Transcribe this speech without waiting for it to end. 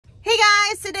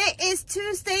Today is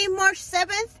Tuesday, March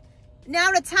 7th.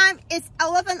 Now the time is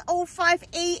 11:05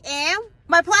 a.m.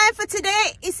 My plan for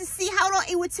today is to see how long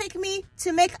it would take me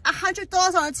to make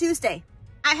 $100 on a Tuesday.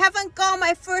 I haven't got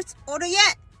my first order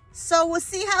yet, so we'll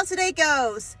see how today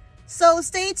goes. So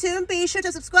stay tuned, be sure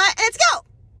to subscribe, and let's go!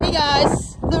 Hey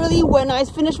guys, literally when I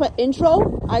finished my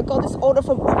intro, I got this order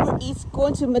from Uber Eats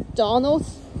going to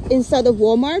McDonald's inside the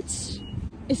Walmart.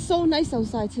 It's so nice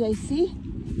outside today, see?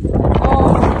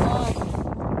 Oh my god.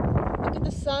 Look at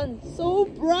the sun, so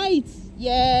bright.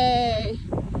 Yay.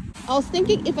 I was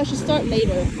thinking if I should start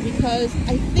later because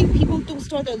I think people don't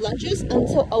start their lunches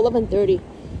until 11:30.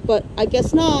 But I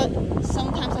guess not.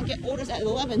 Sometimes I get orders at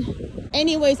 11.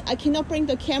 Anyways, I cannot bring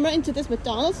the camera into this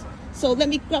McDonald's. So let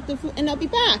me grab the food and I'll be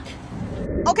back.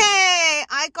 Okay,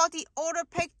 I got the order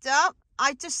picked up.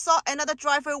 I just saw another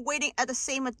driver waiting at the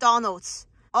same McDonald's.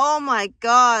 Oh my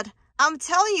god. I'm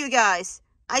telling you guys,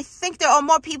 I think there are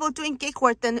more people doing gig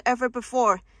work than ever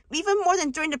before. Even more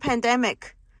than during the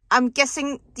pandemic. I'm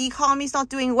guessing the economy's not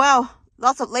doing well.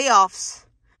 Lots of layoffs.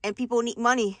 And people need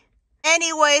money.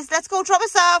 Anyways, let's go drop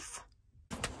us off.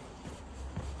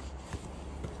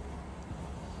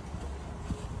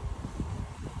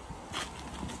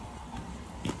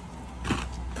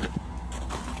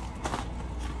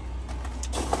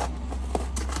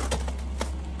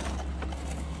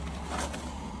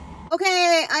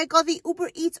 Okay, I got the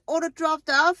Uber Eats order dropped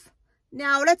off.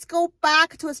 Now let's go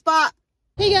back to a spot.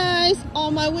 Hey guys,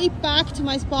 on my way back to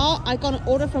my spot, I got an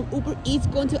order from Uber Eats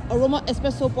going to Aroma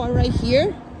Espresso Bar right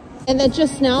here. And then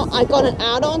just now, I got an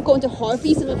add-on going to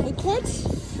Harvey's in the food court.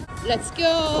 Let's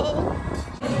go.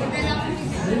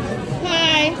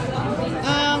 Hi.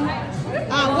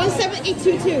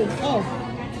 17822. Oh.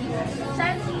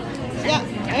 Yeah.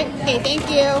 Okay, thank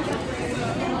you.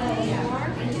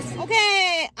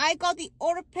 Okay, I got the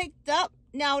order picked up.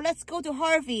 Now let's go to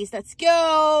Harvey's. Let's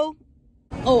go.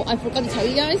 Oh, I forgot to tell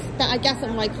you guys that I gas up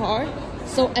my car.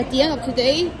 So at the end of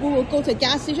today, we will go to a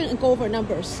gas station and go over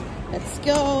numbers. Let's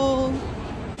go.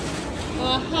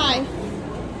 Hi.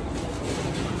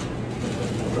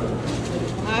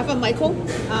 I have a Michael.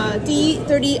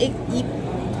 D38E.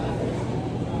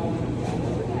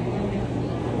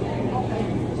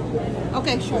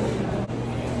 Okay, sure.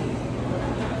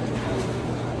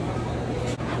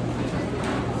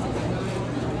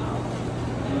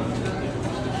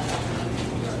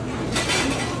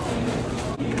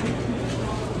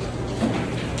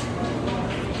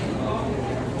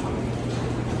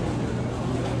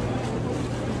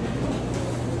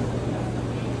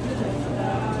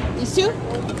 These two?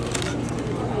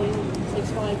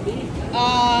 65p?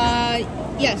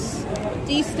 Yes.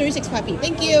 These 365p.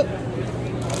 Thank you.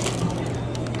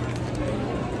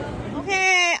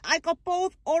 Okay, I got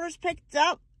both orders picked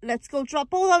up. Let's go drop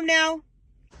both of them now.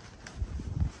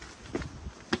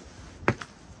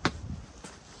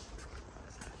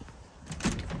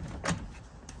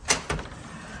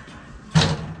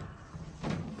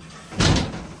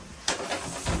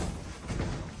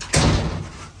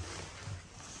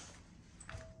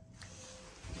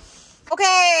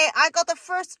 Okay, I got the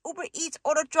first Uber Eats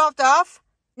order dropped off.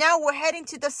 Now we're heading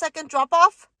to the second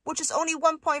drop-off, which is only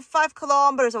 1.5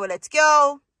 kilometers away. Let's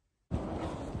go.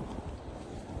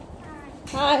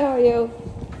 Hi, how are you?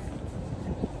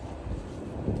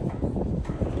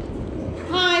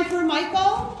 Hi, for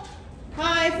Michael.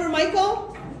 Hi, for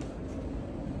Michael.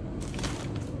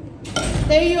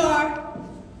 There you are.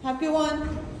 Have a good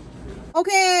one.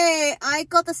 Okay, I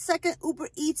got the second Uber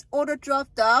Eats order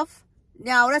dropped off.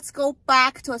 Now let's go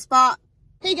back to a spot.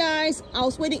 Hey guys, I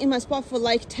was waiting in my spot for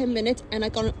like 10 minutes and I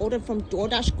got an order from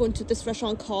DoorDash going to this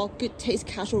restaurant called Good Taste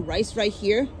Casual Rice right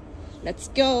here. Let's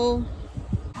go.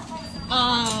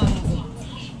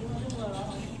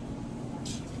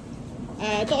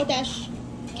 DoorDash.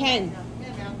 Ken.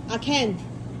 Ken.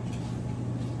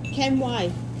 Ken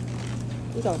Y.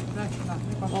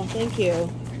 Oh, thank you.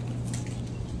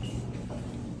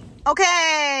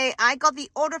 Okay, I got the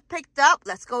order picked up.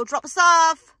 Let's go drop us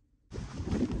off.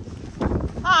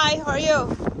 Hi, how are you? Oh,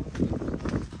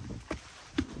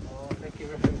 thank you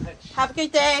very much. Have a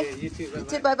good day. Yeah, you too. Bye-bye. You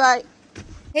too, bye-bye.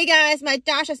 Hey guys, my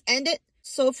dash has ended.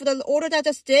 So for the order that I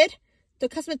just did, the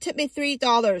customer tipped me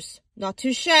 $3. Not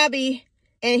too shabby.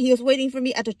 And he was waiting for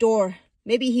me at the door.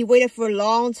 Maybe he waited for a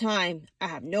long time. I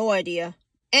have no idea.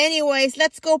 Anyways,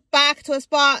 let's go back to a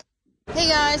spot. Hey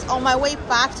guys, on my way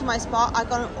back to my spot, I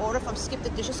got an order from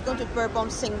SkipTheDishes going to Bourbon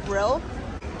Sing Grill.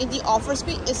 In the offer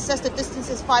screen, it says the distance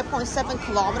is 5.7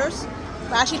 kilometers.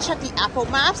 But I actually checked the Apple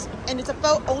Maps, and it's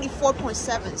about only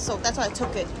 4.7, so that's why I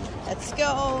took it. Let's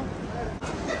go.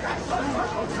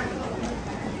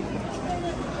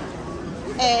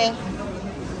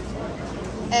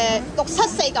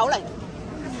 67490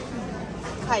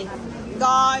係唔該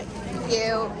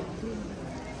要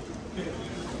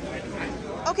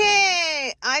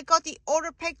Okay, I got the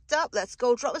order picked up. Let's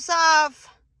go drop this off.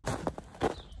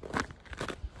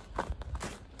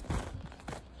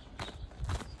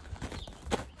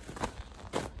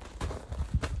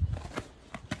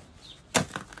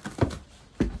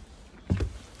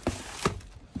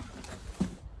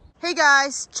 Hey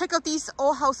guys, check out these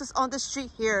old houses on the street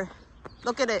here.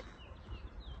 Look at it.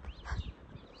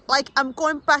 Like I'm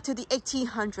going back to the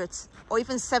 1800s or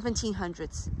even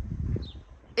 1700s.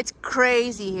 It's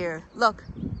crazy here. Look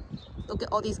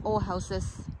at all these old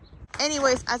houses.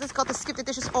 Anyways, I just got the Skip the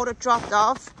Dishes order dropped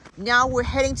off. Now we're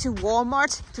heading to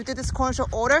Walmart to do this corner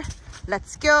shop order.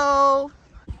 Let's go.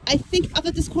 I think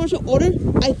after this corner shop order,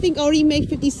 I think I already made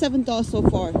 $57 so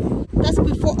far. That's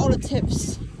before all the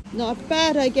tips. Not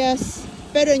bad, I guess.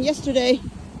 Better than yesterday.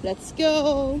 Let's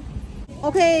go.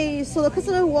 Okay, so the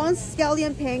customer wants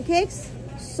scallion pancakes,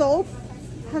 soap,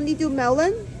 honeydew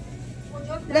melon,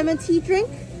 lemon tea drink,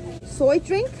 soy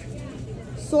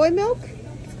milk,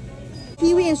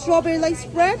 kiwi and strawberry light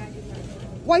spread,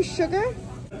 white sugar,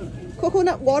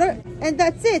 coconut water, and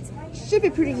that's it. Should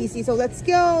be pretty easy, so let's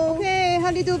go. Okay,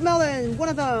 honeydew melon, one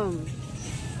of them.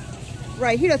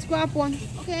 Right here, let's grab one.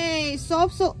 Okay,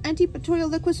 soft salt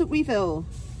antibacterial liquid soap refill.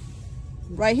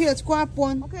 Right here, let's grab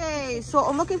one. Okay, so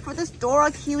I'm looking for this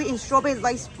Dora kiwi and strawberry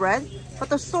light spread, but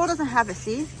the store doesn't have it,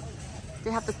 see?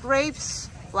 They have the grapes,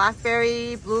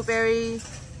 blackberry, blueberry,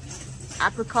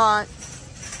 apricot,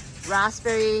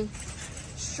 raspberry,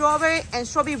 strawberry, and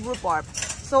strawberry rhubarb.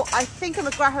 So I think I'm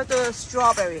gonna grab her the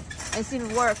strawberry and see if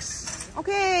it works.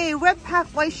 Okay, red pack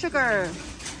white sugar.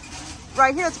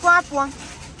 Right here, let's grab one.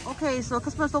 Okay, so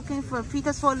customer's looking for a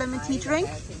Feta soy lemon tea drink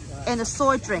and a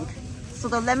soy drink. So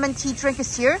the lemon tea drink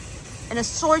is here and the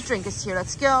soy drink is here.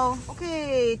 Let's go.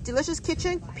 Okay, Delicious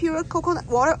Kitchen pure coconut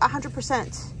water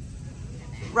 100%.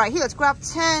 Right here, let's grab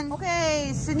 10.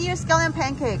 Okay, Senior Scallion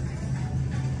Pancake.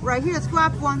 Right here, let's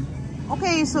grab one.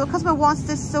 Okay, so the customer wants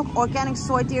this Silk Organic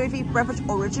Soy Dairy-Free Beverage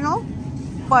Original.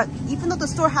 But even though the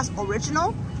store has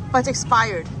original, but it's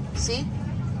expired. See?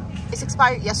 It's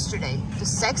expired yesterday, the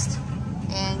 6th.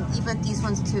 And even these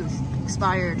ones too.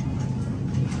 Expired.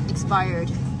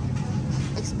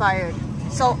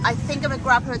 So I think I'm gonna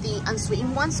grab her the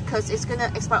unsweetened ones because it's gonna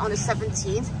expire on the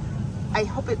 17th. I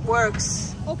hope it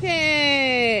works.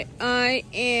 Okay, I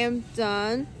am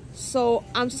done. So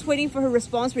I'm just waiting for her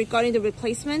response regarding the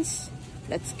replacements.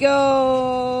 Let's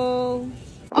go.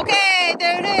 Okay,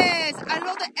 there it is. I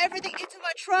loaded everything into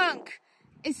my trunk.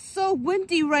 It's so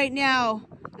windy right now.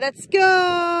 Let's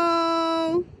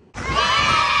go.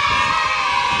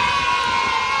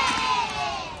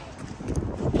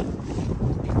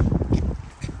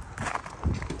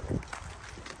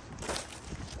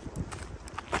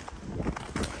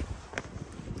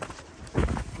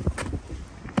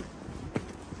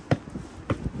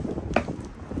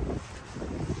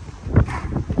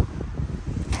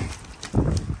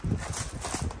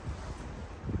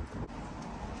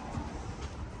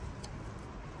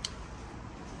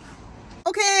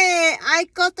 Okay, I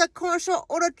got the commercial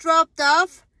order dropped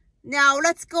off. Now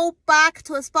let's go back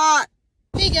to the spot.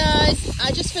 Hey guys,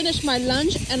 I just finished my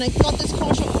lunch and I got this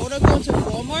commercial order going to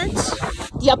Walmart.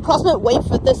 The approximate weight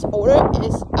for this order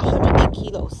is 108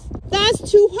 kilos. That's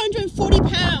 240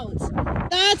 pounds.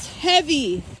 That's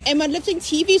heavy. Am I lifting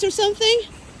TVs or something?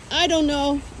 I don't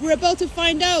know. We're about to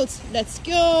find out. Let's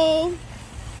go.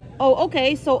 Oh,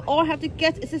 okay, so all I have to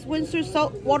get is this Windsor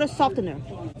salt water softener.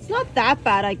 It's not that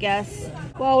bad, I guess.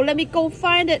 Well, let me go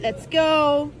find it. Let's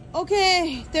go.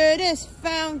 Okay, there it is.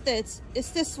 Found it. It's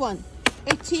this one.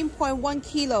 18.1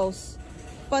 kilos.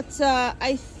 But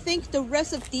I think the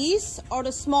rest of these are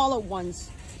the smaller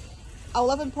ones.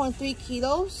 11.3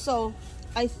 kilos. So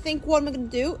I think what I'm going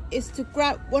to do is to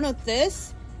grab one of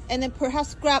this and then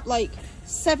perhaps grab like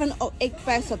 7 or 8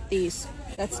 bags of these.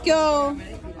 Let's go.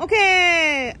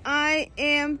 Okay, I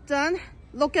am done.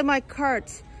 Look at my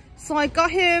cart. So I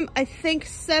got him, I think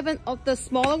 7 of the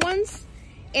smaller ones.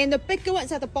 And the bigger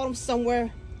one's at the bottom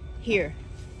somewhere here.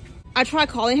 I tried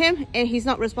calling him and he's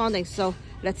not responding. So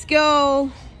let's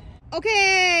go.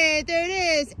 Okay, there it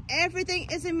is. Everything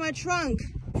is in my trunk.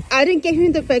 I didn't get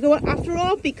him the bigger one after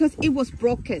all because it was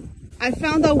broken. I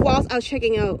found out whilst I was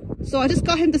checking out. So I just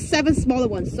got him the 7 smaller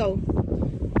ones. So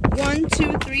 1,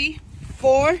 2, 3,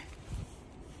 4,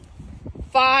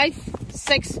 5,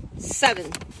 6,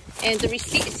 7. And the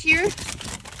receipt is here.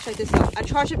 Check this out. I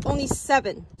charged him only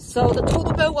 7. So the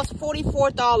total bill was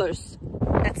 $44.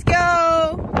 Let's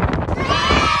go.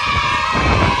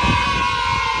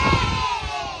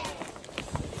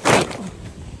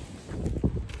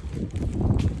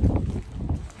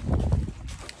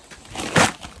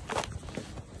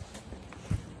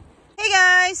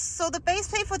 base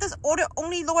pay for this order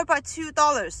only lowered by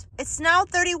 $2. It's now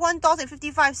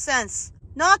 $31.55.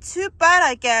 Not too bad,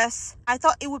 I guess. I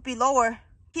thought it would be lower.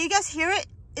 Can you guys hear it?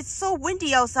 It's so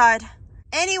windy outside.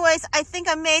 Anyways, I think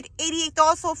I made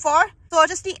 $88 so far, so I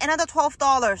just need another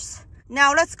 $12.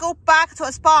 Now let's go back to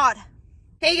a spot.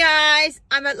 Hey guys,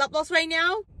 I'm at Loblaws right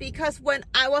now because when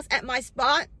I was at my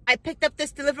spot, I picked up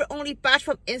this deliver-only batch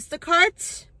from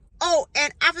Instacart. Oh,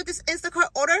 and after this Instacart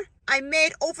order, I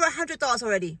made over $100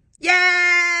 already.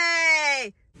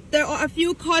 Yay! There are a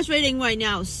few cars waiting right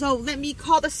now, so let me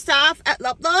call the staff at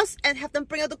Loblaws and have them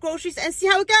bring out the groceries and see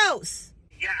how it goes.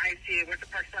 Yeah, I see it. What's the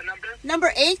park spot number?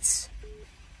 Number 8.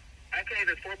 Okay,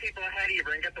 there's 4 people ahead of you.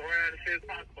 We're going to get the order out as soon as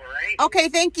possible, right? Okay,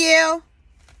 thank you.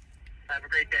 Have a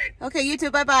great day. Okay, you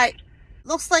too. Bye-bye.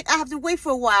 Looks like I have to wait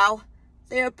for a while.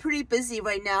 They are pretty busy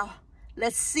right now.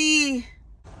 Let's see.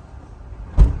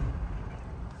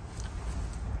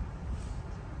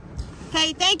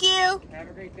 Okay, thank you. Have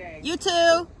a great day. You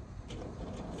too.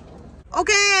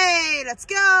 Okay, let's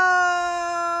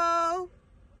go.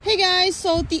 Hey guys,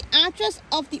 so the address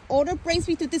of the order brings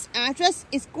me to this address.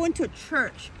 It's going to a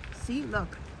church. See,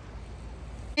 look.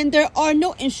 And there are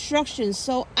no instructions,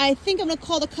 so I think I'm gonna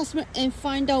call the customer and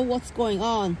find out what's going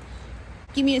on.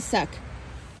 Give me a sec.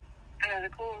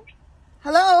 Cool.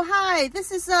 Hello, hi. This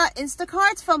is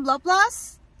Instacart from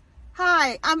Loblaws.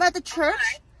 Hi, I'm at the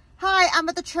church. Hi, I'm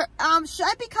at the church. Should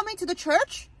I be coming to the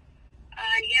church?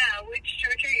 Yeah. Which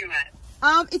church are you at?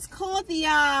 It's called the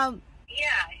Yeah.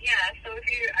 So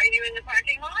are you in the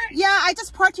parking lot? Yeah, I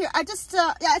just parked here. I just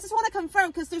want to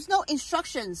confirm because there's no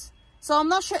instructions. So I'm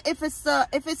not sure if it's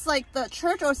like the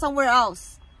church or somewhere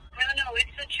else. No,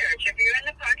 it's the church. If you're in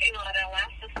the parking lot, I'll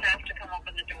ask the staff to come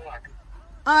open the door.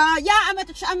 Yeah, I'm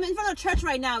in front of the church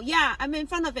right now. Yeah, I'm in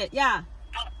front of it. Yeah.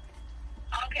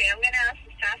 Oh, okay, I'm gonna ask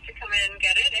the staff to come in and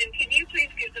get it. And can you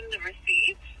please give them the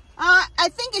receipt? I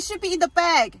think it should be in the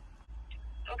bag.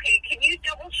 Okay, can you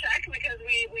double check because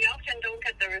we often don't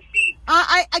get the receipt.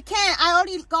 I can't. I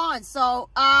already gone. So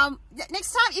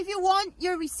next time if you want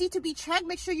your receipt to be checked,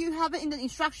 make sure you have it in the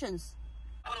instructions.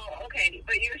 Oh, okay.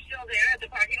 But you're still there at the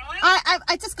parking lot?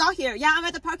 I just got here. Yeah, I'm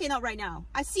at the parking lot right now.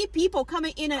 I see people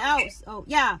coming in and out. Oh,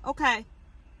 yeah. Okay.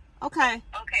 Okay. Okay,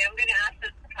 I'm gonna ask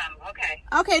them to come. Okay.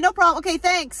 Okay, no problem. Okay,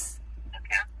 thanks.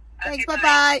 Okay. Thanks.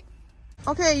 Bye-bye.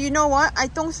 Okay, you know what? I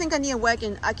don't think I need a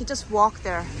wagon. I can just walk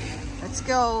there. Let's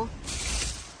go.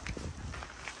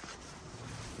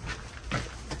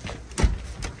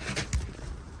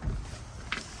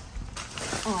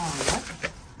 Oh, what?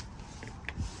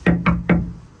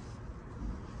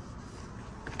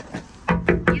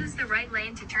 Use the right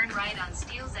lane to turn right on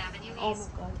Steeles Avenue East. Oh my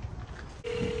God.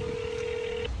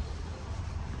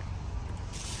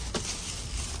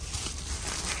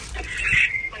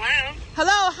 Hello?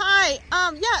 Hello, hi.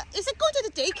 Yeah, is it going to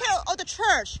the daycare or the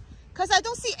church? Because I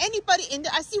don't see anybody in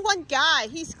there. I see one guy.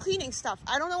 He's cleaning stuff.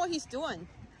 I don't know what he's doing.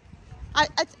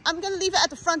 I'm going to leave it at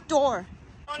the front door.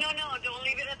 Oh, no, don't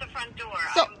leave it at the front door.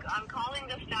 So, I'm calling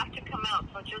the staff to come out,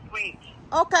 so just wait.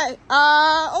 Okay.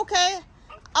 Okay.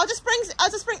 I'll just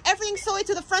bring everything solely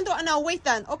to the front door and I'll wait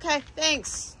then. Okay,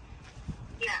 thanks.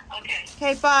 Yeah, okay.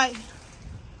 Okay, bye.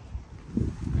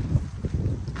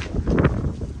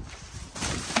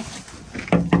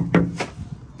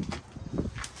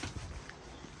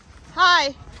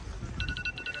 Hi.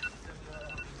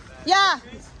 Yeah.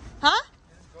 Huh?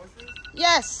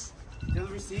 Yes. Do you have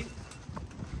the receipt?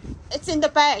 It's in the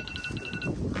bag.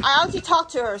 I already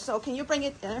talked to her, so can you bring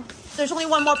it there? There's only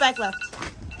one more bag left.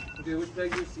 Okay, which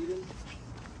bag's receipt in?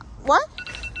 What?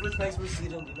 Which bag's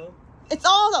receipt in, do you know? It's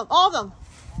all of them. All of them.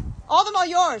 All of them are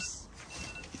yours.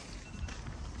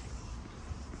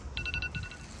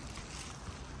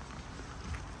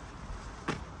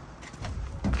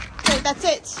 Okay, that's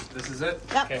it. This is it?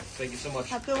 Yep. Okay, thank you so much.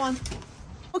 Have a good one.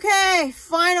 Okay,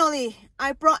 finally,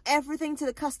 I brought everything to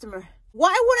the customer.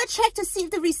 Why would I check to see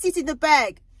if the receipt's in the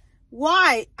bag?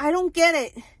 Why? I don't get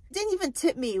it. Didn't even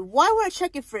tip me. Why would I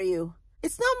check it for you?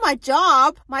 It's not my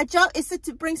job. My job is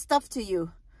to bring stuff to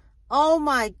you. Oh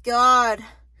my God.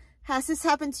 Has this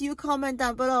happened to you? Comment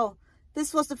down below.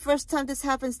 This was the first time this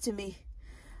happens to me.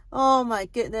 Oh my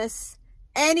goodness.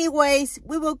 Anyways,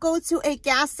 we will go to a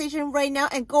gas station right now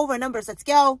and go over numbers. Let's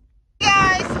go. Hey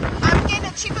guys, I'm getting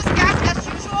the cheapest gas as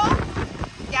usual.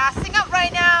 Gassing up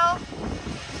right now.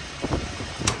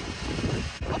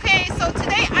 Okay, so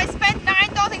today I spent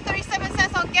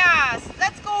 $9.37 on gas.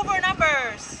 Let's go over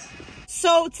numbers.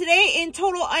 So today in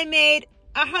total I made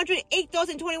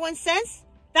 $108.21.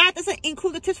 That doesn't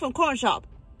include the tips from Cornershop.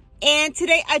 And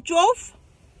today I drove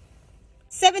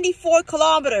 74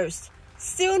 kilometers.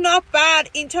 Still not bad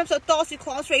in terms of dollars to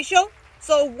kilometers ratio.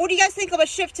 So what do you guys think of a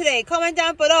shift today? Comment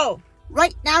down below.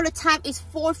 Right now the time is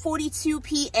 4:42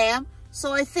 p.m.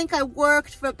 So I think I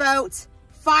worked for about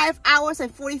 5 hours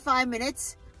and 45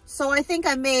 minutes. So I think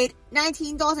I made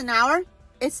 $19 an hour.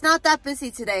 It's not that busy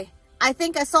today. I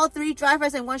think I saw 3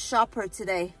 drivers and 1 shopper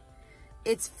today.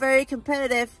 It's very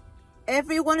competitive.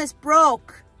 Everyone is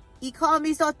broke.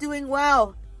 Economy's not doing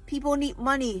well. People need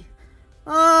money.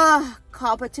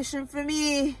 Competition for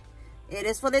me. It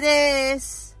is what it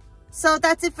is. So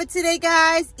that's it for today,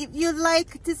 guys. If you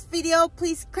like this video,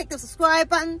 please click the subscribe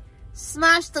button,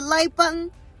 smash the like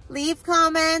button, leave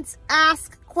comments,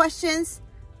 ask questions.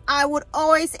 I would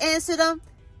always answer them.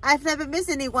 I've never missed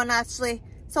anyone actually.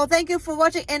 So thank you for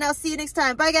watching and I'll see you next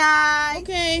time. Bye guys.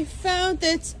 Okay, found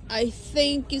it. I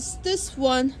think it's this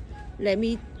one. Let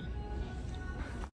me